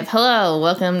Hello,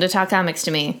 welcome to Talk Comics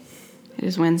to Me. It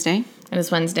is Wednesday. It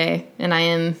is Wednesday, and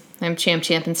I'm Champ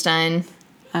Champenstein.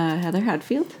 Heather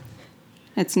Hadfield.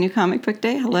 It's New Comic Book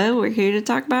Day. Hello, we're here to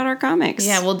talk about our comics.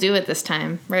 Yeah, we'll do it this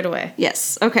time, right away.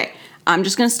 Yes, okay. I'm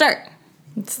just going to start.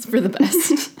 It's for the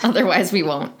best. Otherwise, we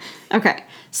won't. Okay,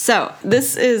 so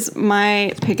this is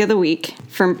my pick of the week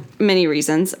for many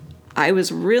reasons. I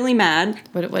was really mad.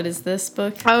 What is this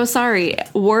book? Oh, sorry.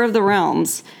 War of the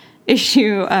Realms,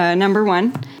 issue number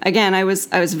 1. Again, I was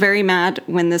very mad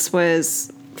when this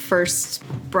was first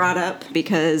brought up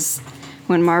because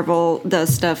when Marvel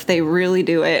does stuff, they really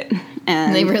do it.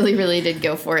 And they really did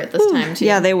go for it this time, too.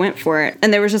 Yeah, they went for it.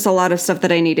 And there was just a lot of stuff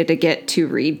that I needed to get to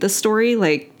read the story,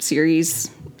 like series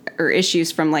or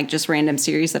issues from like just random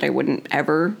series that I wouldn't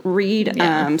ever read.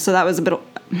 Yeah. So that was a bit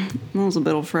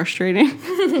frustrating.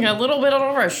 A little bit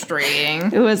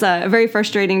frustrating. It was very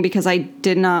frustrating because I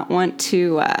did not want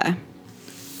to,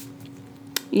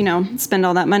 spend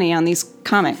all that money on these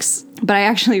comics. But I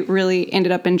actually really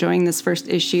ended up enjoying this first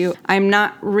issue. I'm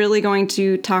not really going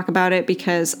to talk about it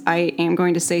because I am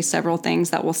going to say several things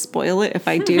that will spoil it if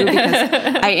I do, because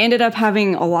I ended up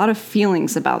having a lot of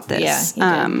feelings about this.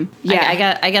 Yeah, you did.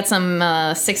 I got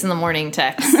some 6 a.m.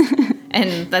 texts.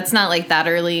 And that's not like that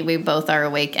early. We both are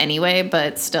awake anyway,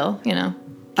 but still,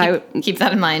 keep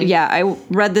that in mind. Yeah, I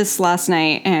read this last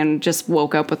night and just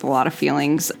woke up with a lot of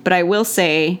feelings. But I will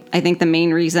say, I think the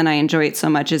main reason I enjoy it so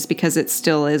much is because it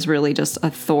still is really just a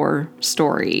Thor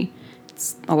story.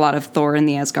 It's a lot of Thor and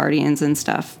the Asgardians and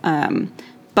stuff.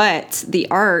 But the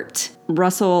art,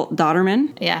 Russell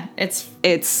Dauterman. Yeah, it's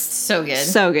so good.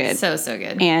 So good. So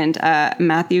good. And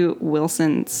Matthew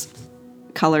Wilson's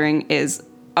coloring is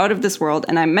out of this world.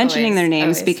 And I'm mentioning their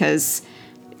names because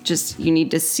just you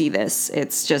need to see this.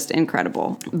 It's just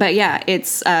incredible. But yeah,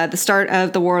 it's the start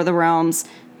of the War of the Realms.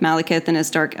 Malekith and his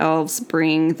dark elves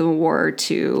bring the war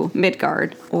to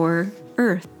Midgard, or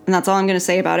Earth. And that's all I'm going to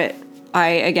say about it. I,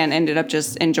 again, ended up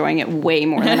just enjoying it way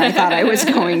more than I thought I was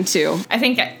going to. I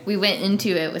think we went into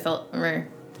it with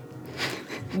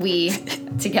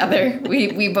together.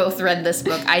 We both read this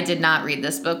book. I did not read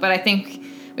this book, but I think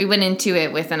we went into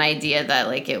it with an idea that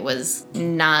like it was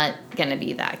not gonna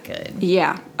be that good.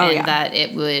 Yeah. And that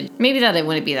it wouldn't be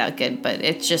that good, but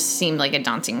it just seemed like a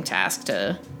daunting task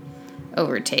to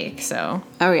overtake. So.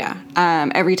 Oh yeah.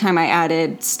 Every time I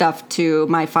added stuff to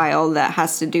my file that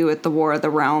has to do with the War of the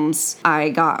Realms,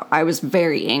 I was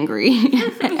very angry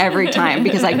every time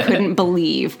because I couldn't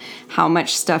believe how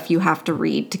much stuff you have to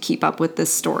read to keep up with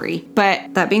this story.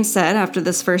 But that being said, after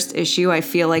this first issue, I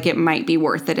feel like it might be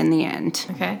worth it in the end.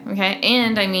 Okay.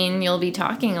 And I mean, you'll be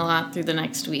talking a lot through the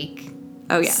next week.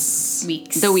 Oh yes.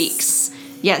 Weeks. The weeks.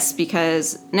 Yes,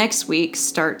 because next week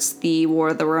starts the War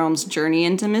of the Realms Journey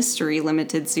into Mystery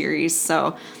limited series.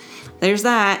 So there's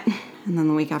that. And then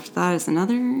the week after that is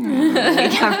another. And the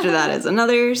week after that is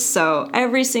another. So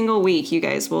every single week you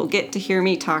guys will get to hear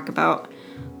me talk about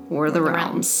War of the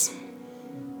Realms.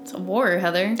 It's a war,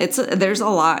 Heather. There's a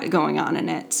lot going on in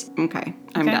it. Okay,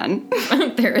 I'm done.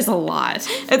 There is a lot.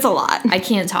 It's a lot. I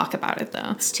can't talk about it,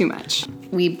 though. It's too much.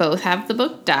 We both have the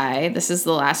book Die. This is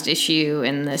the last issue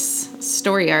in this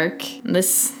story arc.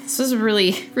 This was a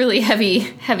really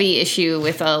heavy issue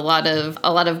with a lot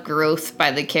of growth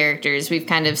by the characters. We've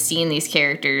kind of seen these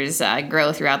characters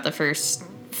grow throughout the first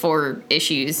 4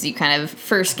 issues. You kind of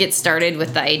first get started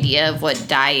with the idea of what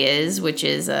Die is, which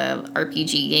is a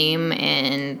RPG game,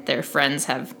 and their friend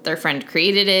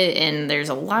created it, and there's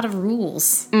a lot of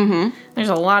rules. Mm-hmm. There's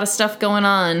a lot of stuff going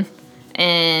on.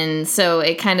 And so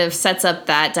it kind of sets up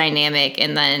that dynamic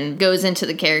and then goes into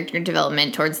the character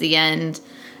development towards the end,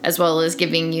 as well as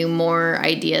giving you more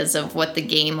ideas of what the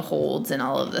game holds and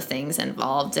all of the things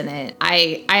involved in it.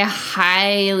 I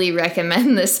highly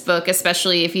recommend this book,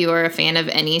 especially if you are a fan of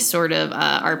any sort of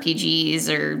RPGs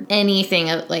or anything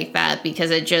like that, because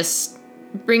it just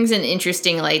brings an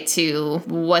interesting light to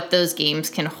what those games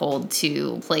can hold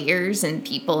to players and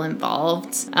people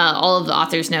involved. All of the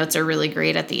author's notes are really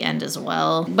great at the end as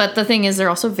well. But the thing is, they're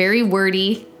also very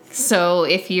wordy. So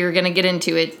if you're going to get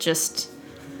into it, just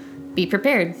be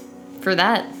prepared for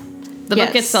that. The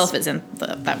book itself isn't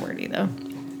that wordy, though.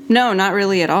 No, not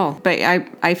really at all. But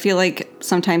I feel like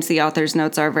sometimes the author's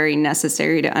notes are very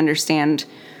necessary to understand,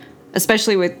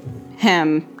 especially with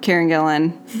him, Kieran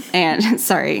Gillen, and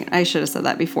sorry, I should have said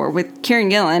that before. With Kieran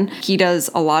Gillen, he does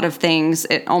a lot of things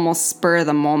at almost spur of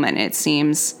the moment, it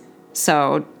seems.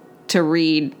 So to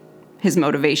read his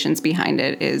motivations behind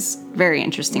it is very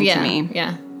interesting to me.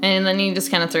 Yeah. And then he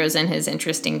just kind of throws in his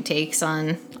interesting takes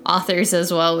on authors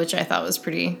as well, which I thought was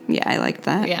pretty... Yeah, I like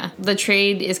that. Yeah. The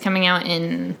trade is coming out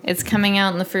in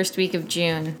the first week of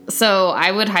June. So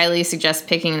I would highly suggest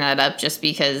picking that up just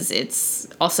because it's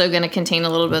also going to contain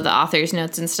a little bit of the author's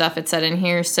notes and stuff it's said in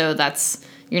here. So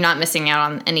you're not missing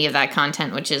out on any of that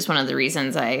content, which is one of the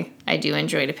reasons I do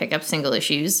enjoy to pick up single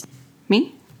issues.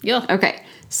 Me? Yeah. Okay.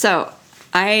 So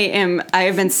I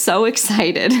have been so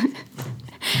excited.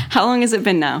 How long has it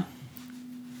been now?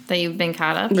 That you've been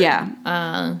caught up?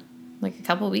 Yeah. Like a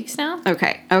couple weeks now?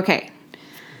 Okay.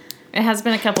 It has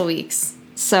been a couple weeks.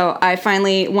 So I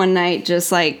finally one night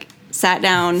just like sat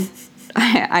down.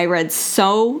 I read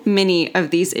so many of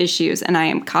these issues and I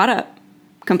am caught up.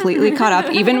 Completely caught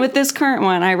up. Even with this current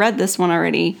one, I read this one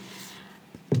already.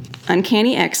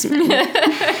 Uncanny X-Men.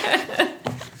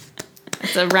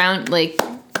 It's a round, like...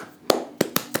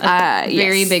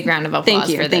 very big round of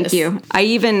applause for this. Thank you.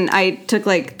 I took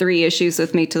like 3 issues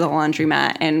with me to the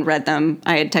laundromat and read them.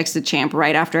 I had texted Champ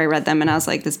right after I read them and I was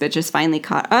like, this bitch is finally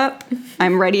caught up.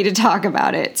 I'm ready to talk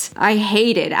about it. I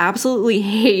absolutely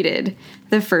hated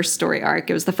the first story arc.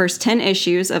 It was the first 10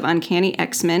 issues of Uncanny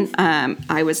X-Men.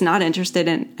 I was not interested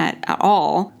in it at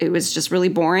all. It was just really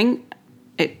boring.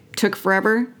 It took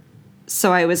forever.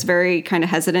 So I was very kind of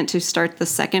hesitant to start the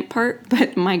second part,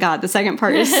 but my God, the second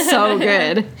part is so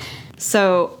good.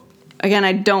 So again,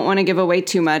 I don't want to give away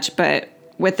too much, but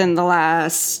within the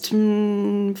last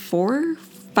 4 or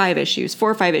 5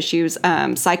 issues,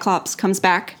 Cyclops comes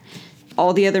back.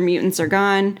 All the other mutants are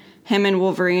gone. Him and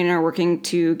Wolverine are working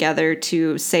together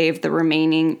to save the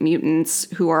remaining mutants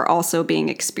who are also being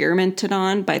experimented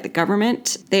on by the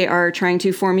government. They are trying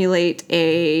to formulate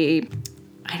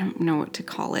I don't know what to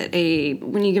call it.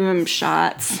 When you give them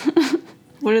shots,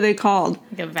 what are they called?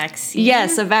 Like a vaccine?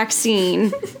 Yes, a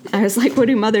vaccine. I was like, what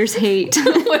do mothers hate?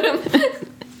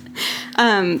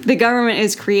 The government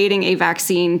is creating a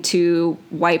vaccine to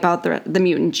wipe out the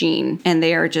mutant gene, and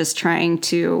they are just trying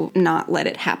to not let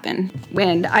it happen.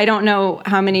 And I don't know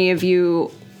how many of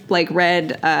you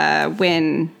read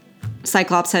when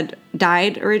Cyclops had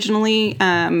died originally,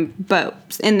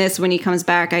 but in this, when he comes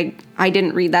back, I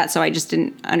didn't read that, so I just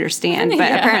didn't understand.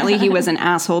 But apparently he was an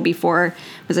asshole before,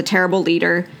 was a terrible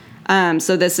leader.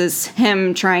 So this is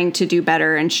him trying to do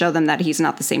better and show them that he's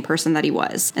not the same person that he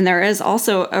was. And there is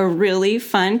also a really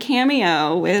fun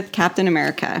cameo with Captain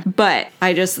America. But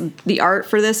the art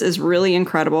for this is really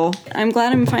incredible. I'm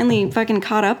glad I'm finally fucking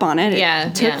caught up on it.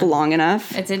 It took long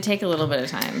enough. It did take a little bit of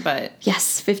time, but...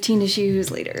 Yes, 15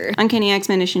 issues later. Uncanny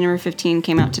X-Men issue number 15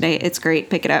 came out today. It's great.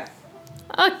 Pick it up.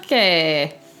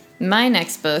 Okay. My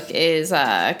next book is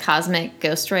Cosmic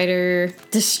Ghost Rider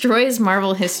Destroys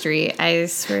Marvel History. I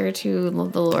swear to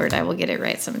the Lord, I will get it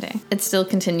right someday. It still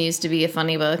continues to be a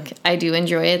funny book. I do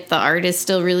enjoy it. The art is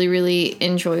still really, really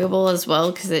enjoyable as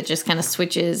well because it just kind of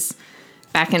switches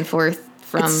back and forth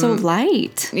from... It's so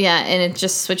light. Yeah, and it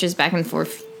just switches back and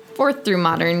forth through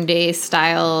modern day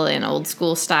style and old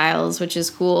school styles, which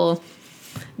is cool.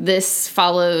 This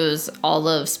follows all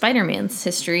of Spider-Man's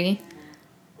history.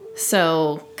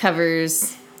 So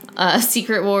covers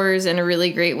Secret Wars in a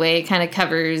really great way. It kind of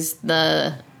covers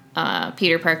the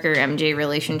Peter Parker MJ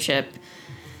relationship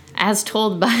as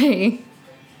told by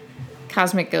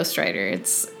Cosmic Ghost Rider.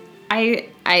 I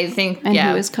think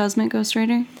who is Cosmic Ghost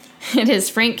Rider? It is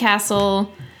Frank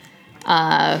Castle,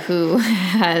 who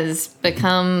has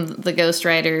become the Ghost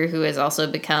Rider, who has also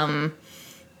become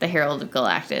the Herald of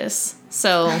Galactus.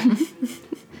 So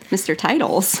Mr.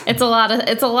 Titles. It's a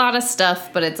lot of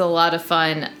stuff, but it's a lot of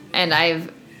fun. And I've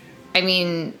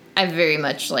very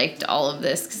much liked all of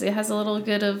this because it has a little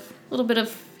bit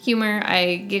of humor.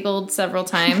 I giggled several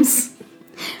times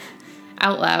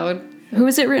out loud. Who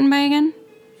is it written by again?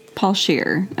 Paul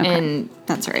Scheer. Okay. And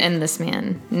that's right. And this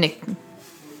man, Nick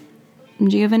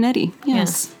Giovannetti.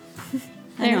 Yes.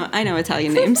 Yeah. I know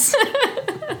Italian names.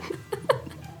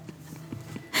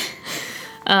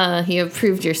 You have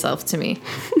proved yourself to me.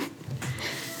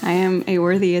 I am a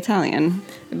worthy Italian.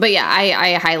 But yeah,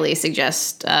 I highly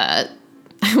suggest, I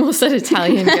almost said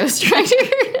Italian Ghost Rider.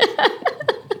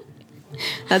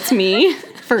 That's me,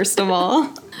 first of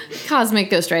all. Cosmic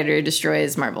Ghost Rider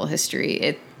Destroys Marvel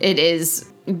History. It is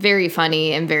very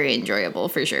funny and very enjoyable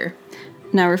for sure.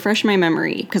 Now refresh my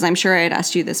memory, because I'm sure I had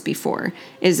asked you this before.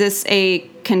 Is this a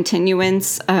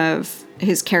continuance of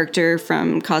his character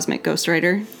from Cosmic Ghost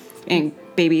Rider and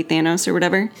Baby Thanos or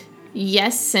whatever?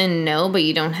 Yes and no, but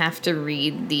you don't have to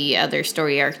read the other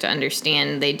story arc to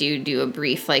understand. They do a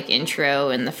brief intro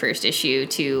in the first issue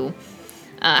to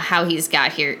how he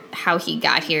got here,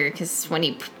 because when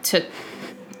he took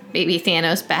Baby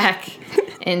Thanos back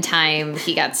in time,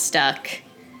 he got stuck.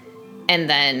 and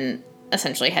then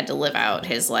essentially had to live out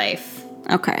his life.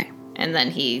 Okay. And then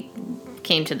he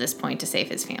came to this point to save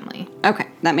his family. Okay,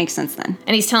 that makes sense then.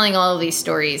 And he's telling all of these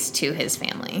stories to his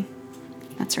family.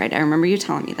 That's right. I remember you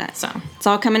telling me that. So it's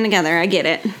all coming together. I get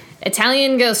it.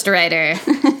 Italian ghostwriter.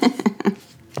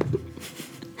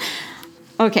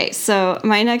 Okay, so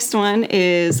my next one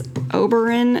is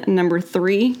Oberon number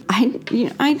 3.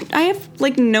 I have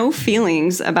like no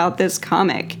feelings about this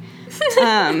comic.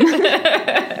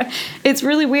 It's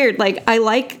really weird. Like, I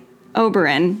like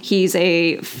Oberon. He's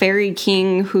a fairy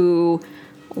king who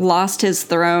lost his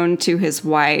throne to his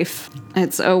wife.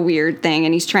 It's a weird thing,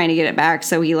 and he's trying to get it back,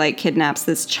 so he like kidnaps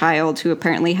this child who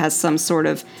apparently has some sort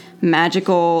of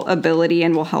magical ability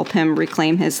and will help him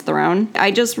reclaim his throne.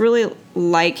 I just really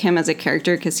like him as a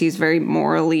character because he's very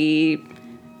morally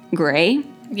gray.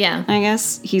 Yeah. I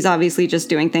guess. He's obviously just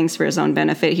doing things for his own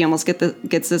benefit. He almost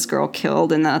gets this girl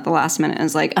killed, and then at the last minute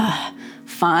is like,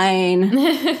 fine,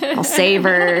 I'll save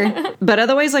her. But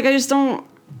otherwise, like,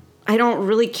 I don't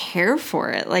really care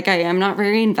for it. Like, I am not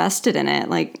very invested in it.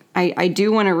 Like, I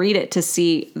do want to read it to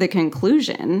see the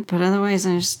conclusion, but otherwise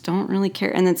I just don't really care.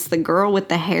 And it's the girl with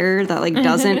the hair that like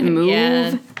doesn't move.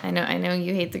 Yeah, I know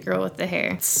you hate the girl with the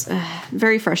hair. It's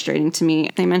very frustrating to me.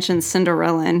 They mentioned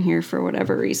Cinderella in here for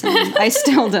whatever reason. I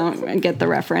still don't get the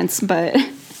reference, but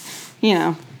you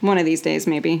know, one of these days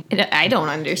maybe. I don't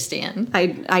understand.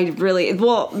 I really,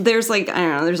 well, there's like, I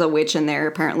don't know, there's a witch in there.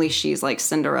 Apparently she's like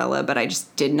Cinderella, but I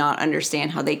just did not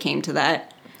understand how they came to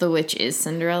that. The witch is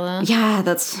Cinderella?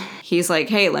 Yeah, he's like,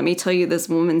 hey, let me tell you this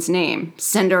woman's name,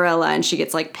 Cinderella, and she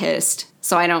gets like pissed.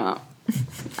 So I don't know.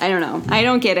 I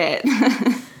don't get it.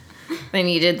 They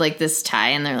needed like this tie,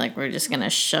 and they're like, we're just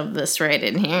gonna shove this right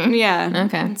in here. Yeah.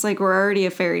 Okay. It's like, we're already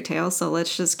a fairy tale, so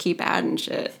let's just keep adding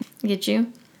shit. Get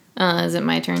you? Is it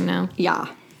my turn now? Yeah.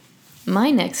 My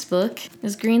next book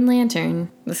is Green Lantern.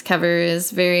 This cover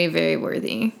is very, very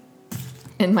worthy,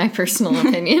 in my personal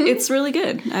opinion. It's really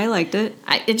good. I liked it.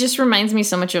 It just reminds me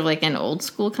so much of like an old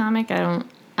school comic. I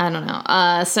don't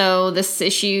know. So this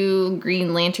issue,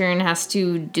 Green Lantern has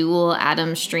to duel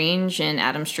Adam Strange, and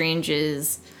Adam Strange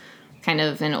is kind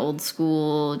of an old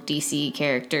school DC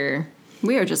character.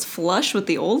 We are just flush with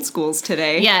the old schools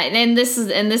today. Yeah, and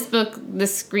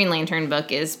this Green Lantern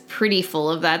book is pretty full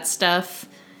of that stuff,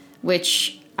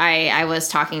 which I was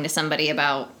talking to somebody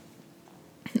about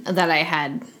that I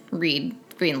had read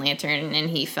Green Lantern, and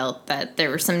he felt that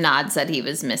there were some nods that he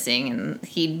was missing, and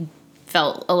he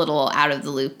felt a little out of the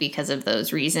loop because of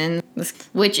those reasons,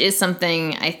 which is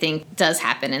something I think does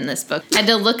happen in this book. I had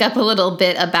to look up a little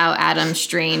bit about Adam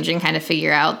Strange and kind of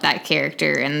figure out that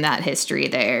character and that history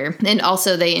there. And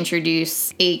also they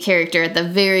introduce a character at the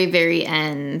very, very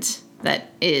end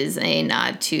that is a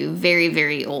nod to very,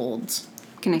 very old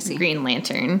Can I see? Green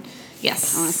Lantern.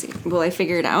 Yes. I want to see. Will I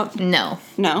figure it out? No.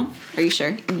 No? Are you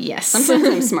sure? Yes. Sometimes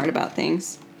I'm smart about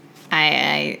things.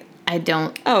 I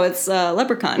don't. Oh, it's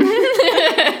Leprechaun.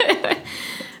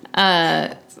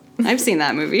 I've seen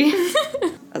that movie.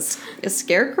 A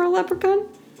scarecrow leprechaun?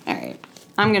 All right.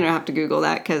 I'm going to have to Google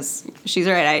that because she's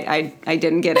right. I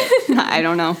didn't get it. I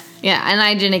don't know. Yeah, and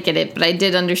I didn't get it, but I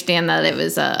did understand that it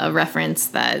was a reference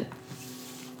that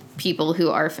people who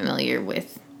are familiar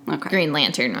with Green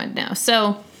Lantern would know.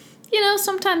 So, you know,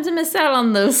 sometimes I miss out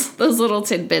on those little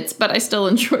tidbits, but I still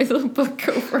enjoy the book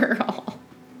overall.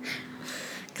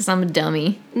 Because I'm a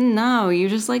dummy. No, you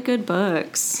just like good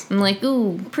books. I'm like,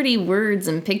 ooh, pretty words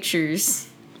and pictures.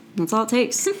 That's all it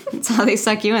takes. That's how they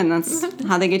suck you in. That's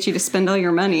how they get you to spend all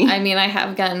your money. I mean, I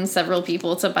have gotten several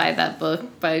people to buy that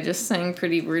book by just saying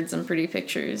pretty words and pretty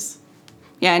pictures.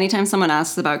 Yeah, anytime someone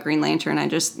asks about Green Lantern, I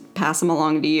just pass them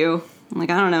along to you. I'm like,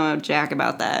 I don't know jack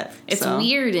about that. It's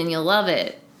weird and you'll love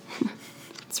it.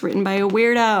 It's written by a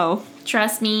weirdo.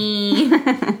 Trust me.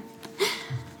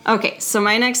 Okay, so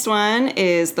my next one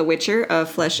is The Witcher of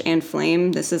Flesh and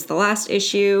Flame. This is the last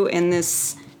issue in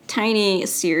this tiny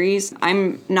series.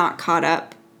 I'm not caught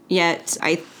up yet.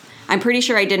 I'm pretty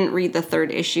sure I didn't read the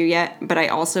 3rd issue yet, but I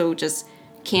also just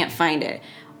can't find it.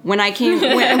 When I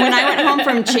went home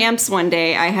from Champs one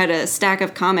day, I had a stack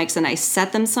of comics and I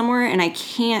set them somewhere and I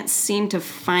can't seem to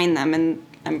find them, and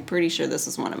I'm pretty sure this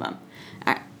is one of them.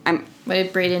 What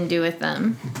did Brayden do with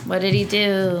them? What did he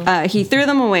do? He threw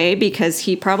them away because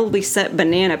he probably set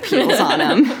banana peels on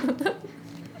them.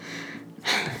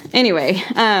 Anyway,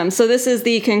 so this is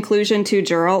the conclusion to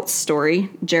Geralt's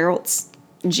story. Geralt's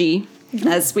G,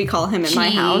 as we call him in my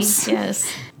house. Yes.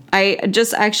 I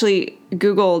just actually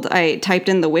I typed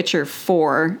in The Witcher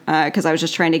 4 because I was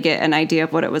just trying to get an idea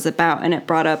of what it was about, and it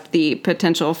brought up the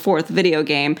potential 4th video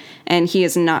game, and he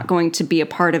is not going to be a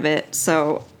part of it,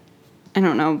 so I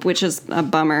don't know, which is a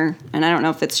bummer. And I don't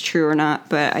know if it's true or not,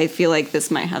 but I feel like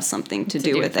this might have something to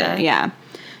do with it. Yeah.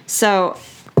 So...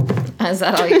 Is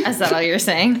that all you're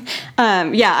saying?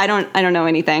 Yeah, I don't know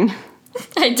anything.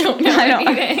 I don't know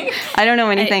anything. I don't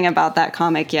know anything about that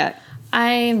comic yet.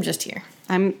 I'm just here.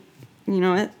 You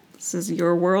know what? This is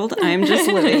your world. I'm just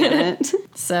living in it.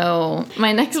 So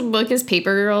my next book is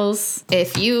Paper Girls.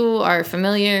 If you are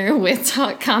familiar with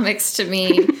Talk Comics to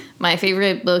Me, my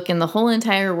favorite book in the whole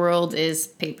entire world is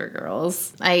Paper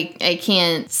Girls. I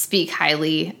can't speak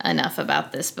highly enough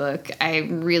about this book.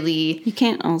 You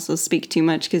can't also speak too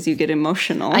much because you get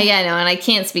emotional. Yeah, no, and I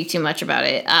can't speak too much about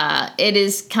it. It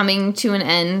is coming to an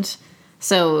end.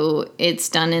 So it's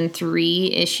done in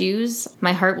 3 issues.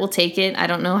 My heart will take it. I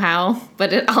don't know how,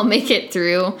 but I'll make it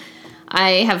through. I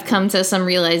have come to some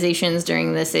realizations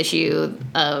during this issue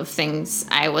of things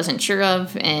I wasn't sure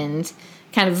of, and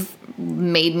kind of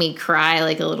made me cry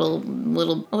like a little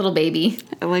baby.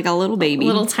 Like a little baby.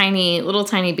 Little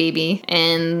tiny baby.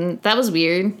 And that was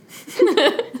weird.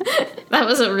 That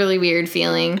was a really weird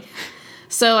feeling.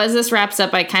 So as this wraps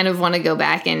up, I kind of want to go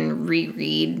back and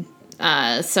reread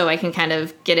so I can kind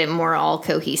of get it more all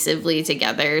cohesively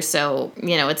together. So,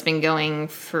 it's been going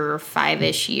for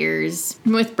 5-ish years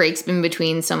with breaks in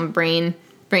between. Some brain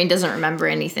doesn't remember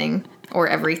anything or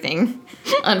everything,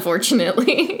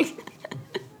 unfortunately.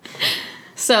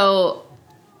 So,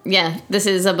 yeah, this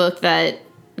is a book that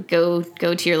go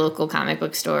to your local comic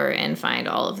book store and find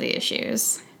all of the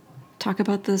issues. Talk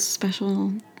about the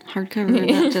special hardcover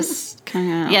that just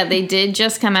came out. Yeah, they did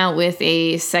just come out with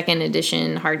a 2nd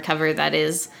edition hardcover that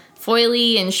is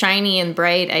foily and shiny and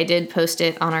bright. I did post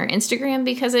it on our Instagram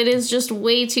because it is just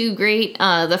way too great.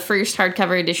 The first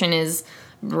hardcover edition is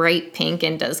bright pink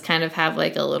and does kind of have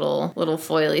like a little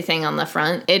foily thing on the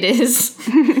front. It is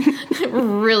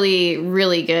really,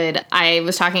 really good. I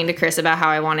was talking to Chris about how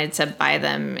I wanted to buy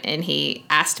them, and he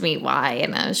asked me why,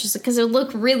 and I was just like, because it would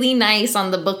look really nice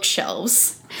on the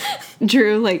bookshelves.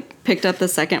 Drew picked up the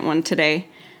second one today,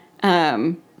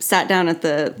 sat down at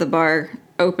the bar,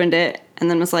 opened it,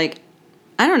 and then was like,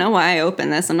 I don't know why I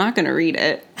opened this. I'm not going to read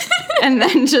it. And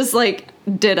then just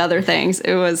did other things.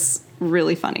 It was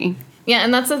really funny. Yeah,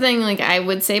 and that's the thing. I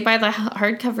would say buy the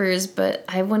hardcovers, but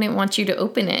I wouldn't want you to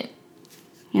open it.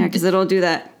 Yeah, because it'll do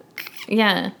that.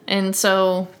 Yeah, and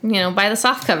so, buy the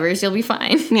soft covers. You'll be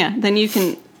fine. Yeah, then you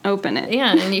can open it.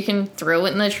 Yeah, and you can throw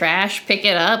it in the trash, pick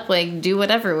it up, do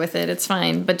whatever with it. It's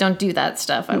fine. But don't do that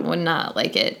stuff. I would not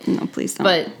like it. No, please don't.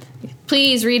 But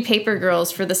please read Paper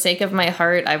Girls for the sake of my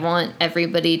heart. I want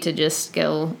everybody to just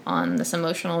go on this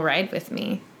emotional ride with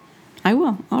me. I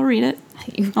will. I'll read it.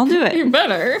 I'll do it. You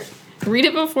better. Read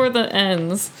it before the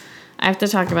ends. I have to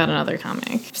talk about another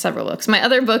comic. Several books. My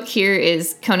other book here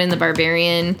is Conan the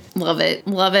Barbarian. Love it.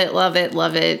 Love it, love it,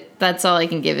 love it. That's all I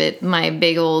can give it. My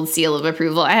big old seal of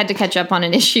approval. I had to catch up on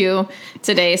an issue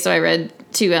today, so I read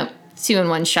two in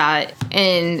one shot.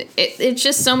 And it's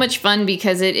just so much fun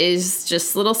because it is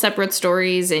just little separate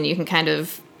stories, and you can kind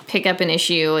of pick up an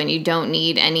issue, and you don't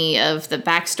need any of the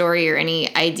backstory or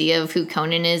any idea of who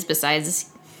Conan is besides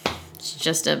it's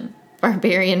just a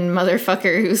barbarian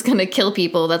motherfucker who's gonna kill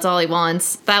people. That's all he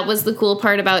wants. That was the cool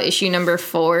part about issue number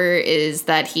 4, is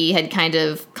that he had kind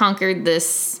of conquered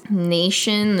this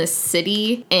nation, this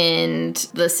city, and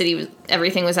the city,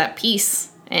 everything was at peace.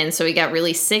 And so he got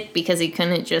really sick because he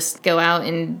couldn't just go out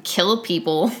and kill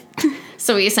people.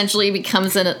 So he essentially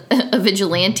becomes a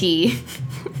vigilante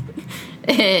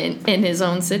in his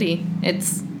own city.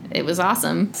 It was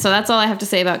awesome. So that's all I have to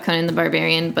say about Conan the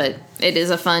Barbarian, but it is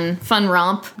a fun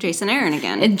romp. Jason Aaron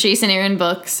again. A Jason Aaron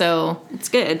book, so it's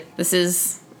good. This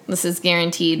is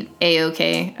guaranteed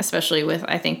A-okay, especially with,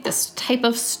 I think, this type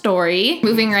of story.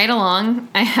 Moving right along,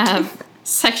 I have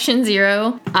Section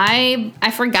 0.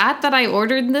 I forgot that I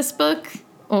ordered this book,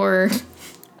 or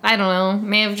I don't know,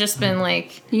 may have just been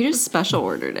You just special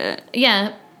ordered it.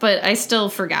 Yeah, but I still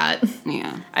forgot.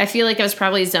 Yeah. I feel like I was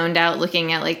probably zoned out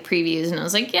looking at previews, and I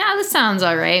was like, yeah, this sounds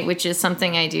all right, which is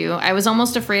something I do. I was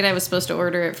almost afraid I was supposed to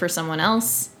order it for someone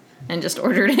else and just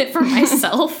ordered it for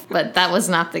myself, but that was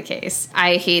not the case.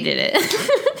 I hated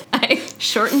it.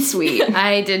 Short and sweet.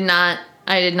 I did not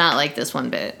like this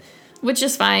one bit, which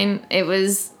is fine. It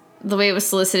was the way it was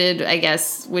solicited, I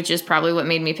guess, which is probably what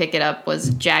made me pick it up,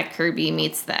 was Jack Kirby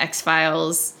meets the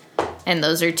X-Files. And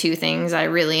those are two things I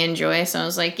really enjoy. So I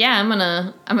was like, yeah, I'm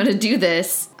gonna do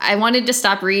this. I wanted to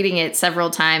stop reading it several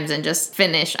times and just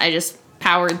finish. I just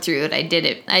powered through it. I did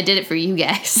it for you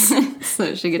guys.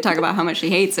 So she could talk about how much she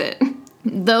hates it.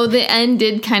 Though the end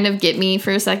did kind of get me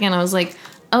for a second. I was like,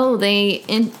 oh,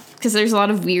 because there's a lot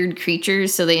of weird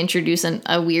creatures, so they introduce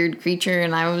a weird creature,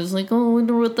 and I was like, oh, I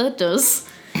wonder what that does.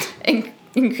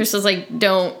 And Chris was like,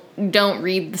 don't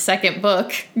read the second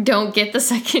book. Don't get the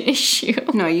second issue.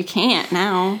 No, you can't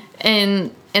now.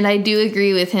 And I do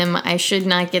agree with him. I should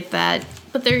not get that.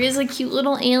 But there is a cute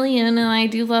little alien, and I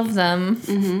do love them.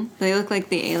 Mm-hmm. They look like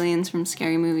the aliens from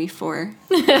Scary Movie 4.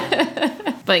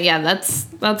 But yeah,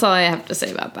 that's all I have to say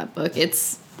about that book.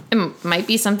 It might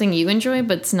be something you enjoy,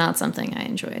 but it's not something I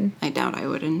enjoyed. I doubt I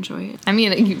would enjoy it. I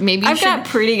mean, maybe I've got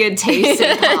pretty good taste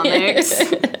in comics.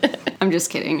 I'm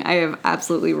just kidding. I have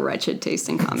absolutely wretched taste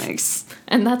in comics.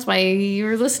 And that's why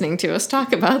you're listening to us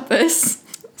talk about this.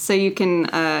 So you can,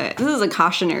 this is a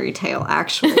cautionary tale,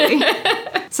 actually.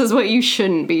 This is what you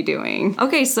shouldn't be doing.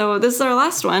 Okay, so this is our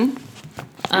last one.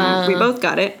 We both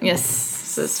got it. Yes.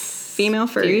 This is female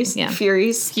furries. Yeah.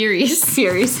 Furies.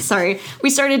 Sorry. We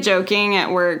started joking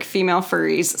at work, female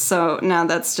furries. So now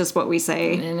that's just what we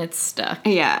say. And it's stuck.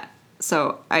 Yeah.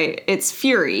 So it's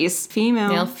furies.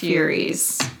 Female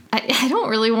furies. I don't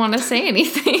really want to say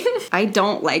anything. I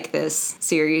don't like this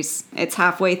series. It's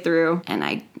halfway through, and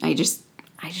I just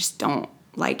don't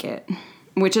like it.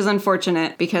 Which is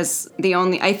unfortunate because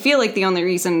I feel like the only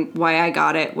reason why I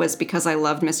got it was because I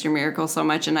loved Mr. Miracle so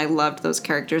much and I loved those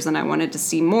characters and I wanted to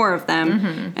see more of them.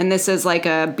 Mm-hmm. And this is like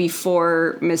a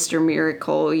before Mr.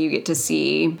 Miracle, you get to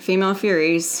see female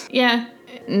furies. Yeah.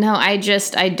 No, I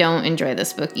don't enjoy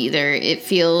this book either. It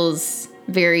feels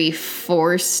very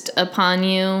forced upon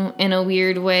you in a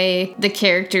weird way. The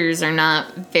characters are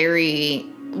not very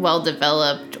well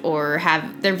developed or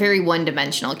they're very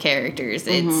one-dimensional characters.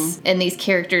 And these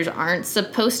characters aren't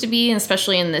supposed to be, and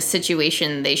especially in this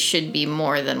situation, they should be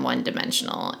more than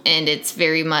one-dimensional. And it's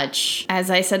very much, as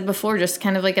I said before, just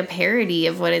kind of like a parody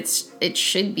of what it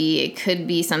should be. It could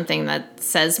be something that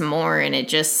says more, and it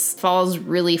just falls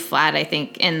really flat, I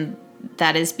think. And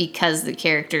that is because the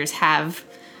characters have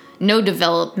no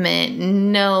development,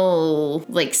 no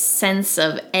like sense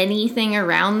of anything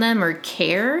around them or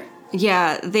care.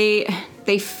 Yeah, they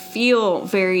feel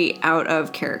very out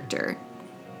of character.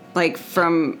 Like,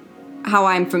 from how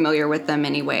I'm familiar with them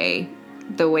anyway,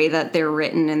 the way that they're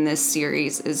written in this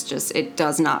series is just, it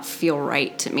does not feel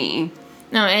right to me.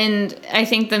 No, and I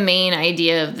think the main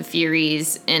idea of the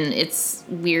Furies in its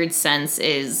weird sense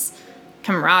is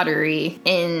camaraderie,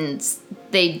 and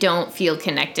they don't feel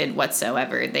connected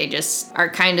whatsoever. They just are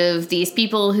kind of these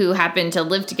people who happen to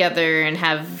live together and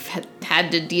have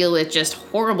had to deal with just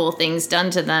horrible things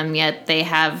done to them, yet they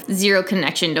have zero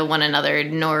connection to one another,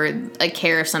 nor a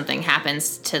care if something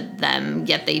happens to them,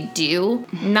 yet they do.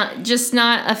 Not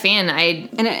a fan.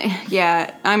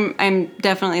 I'm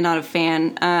definitely not a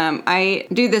fan. I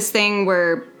do this thing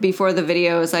where before the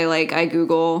videos, I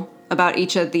Google about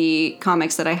each of the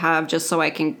comics that I have just so I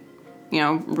can,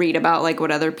 read about like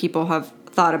what other people have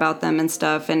thought about them and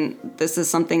stuff. And this is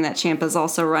something that Champa's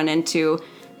also run into.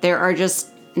 There are just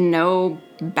no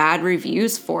bad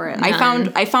reviews for it.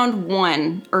 None. I found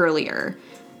one earlier,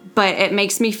 but it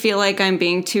makes me feel like I'm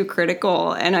being too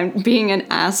critical and I'm being an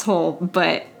asshole,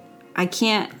 but I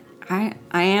can't. I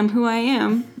am who I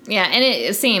am. Yeah, and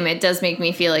it does make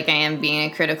me feel like I am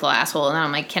being a critical asshole, and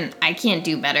I'm like, I can't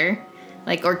do better.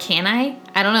 Like, or can I?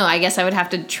 I don't know. I guess I would have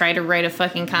to try to write a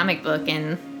fucking comic book,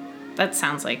 and that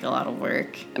sounds like a lot of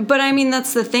work. But I mean,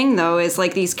 that's the thing, though, is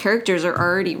like these characters are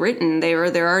already written.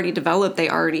 They're already developed. They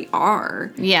already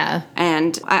are. Yeah.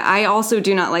 And I also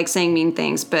do not like saying mean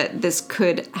things, but this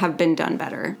could have been done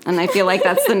better. And I feel like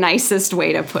that's the nicest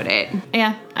way to put it.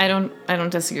 Yeah, I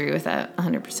don't disagree with that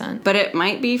 100%. But it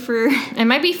might be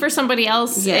for somebody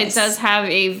else. Yes. It does have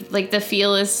the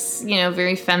feel is,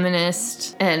 very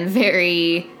feminist and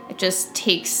very, it just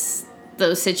takes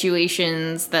those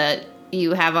situations that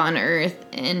you have on Earth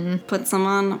and puts them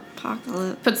on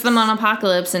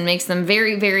Apocalypse and makes them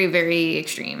very, very, very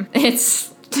extreme. It's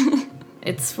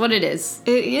what it is.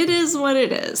 It is what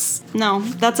it is. No,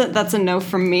 that's a no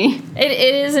from me. It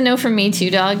is a no from me too,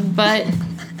 dog, but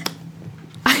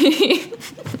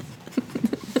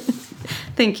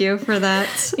Thank you for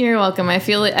that. You're welcome. I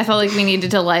felt like we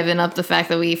needed to liven up the fact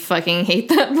that we fucking hate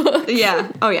that book.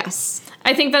 Yeah. Oh, yes.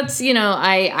 I think that's,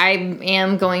 I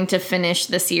am going to finish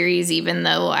the series even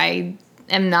though I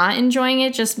am not enjoying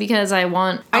it just because I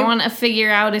want to figure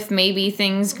out if maybe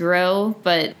things grow,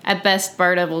 but at best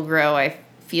Barda will grow, I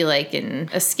feel like,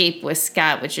 and escape with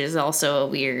Scott, which is also a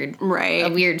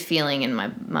weird feeling in my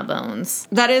bones.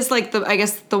 That is like I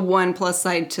guess the one plus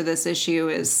side to this issue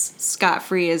is Scott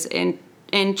Free is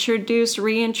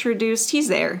reintroduced. He's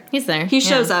there. He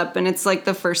shows up, and it's like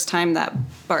the first time that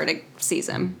Barda sees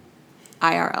him.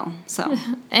 IRL, so.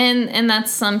 And that's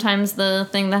sometimes the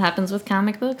thing that happens with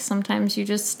comic books. Sometimes you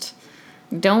just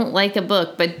don't like a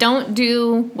book, but don't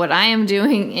do what I am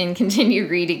doing and continue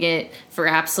reading it for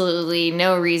absolutely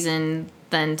no reason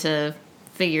than to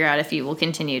figure out if you will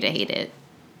continue to hate it.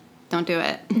 Don't do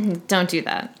it. Don't do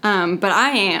that. But I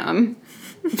am,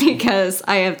 because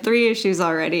I have 3 issues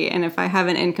already, and if I have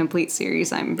an incomplete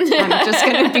series, I'm just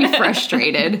going to be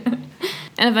frustrated.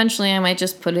 And eventually I might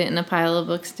just put it in a pile of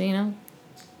books to,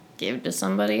 give to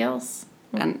somebody else.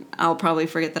 And I'll probably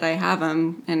forget that I have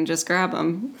them and just grab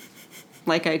them,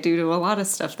 like I do to a lot of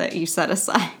stuff that you set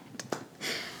aside.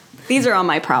 These are all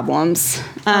my problems.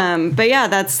 But yeah,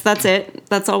 that's it.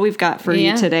 That's all we've got for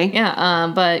you today.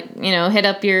 Yeah, but, hit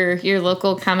up your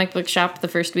local comic book shop the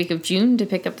first week of June to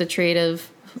pick up the trade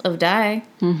of Die.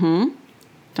 Mm-hmm.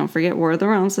 Don't forget War of the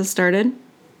Realms has started.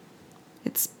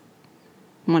 It's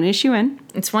 1 issue in.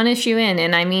 It's 1 issue in,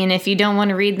 and I mean, if you don't want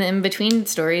to read the in-between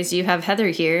stories, you have Heather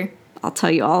here. I'll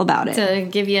tell you all about it. To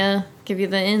give you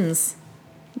the ins.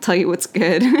 Tell you what's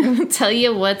good. Tell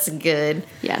you what's good.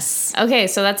 Yes. Okay,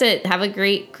 so that's it. Have a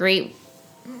great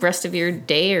rest of your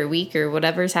day or week or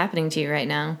whatever's happening to you right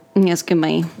now. Yes,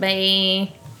 goodbye.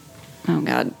 Bye. Oh,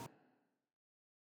 God.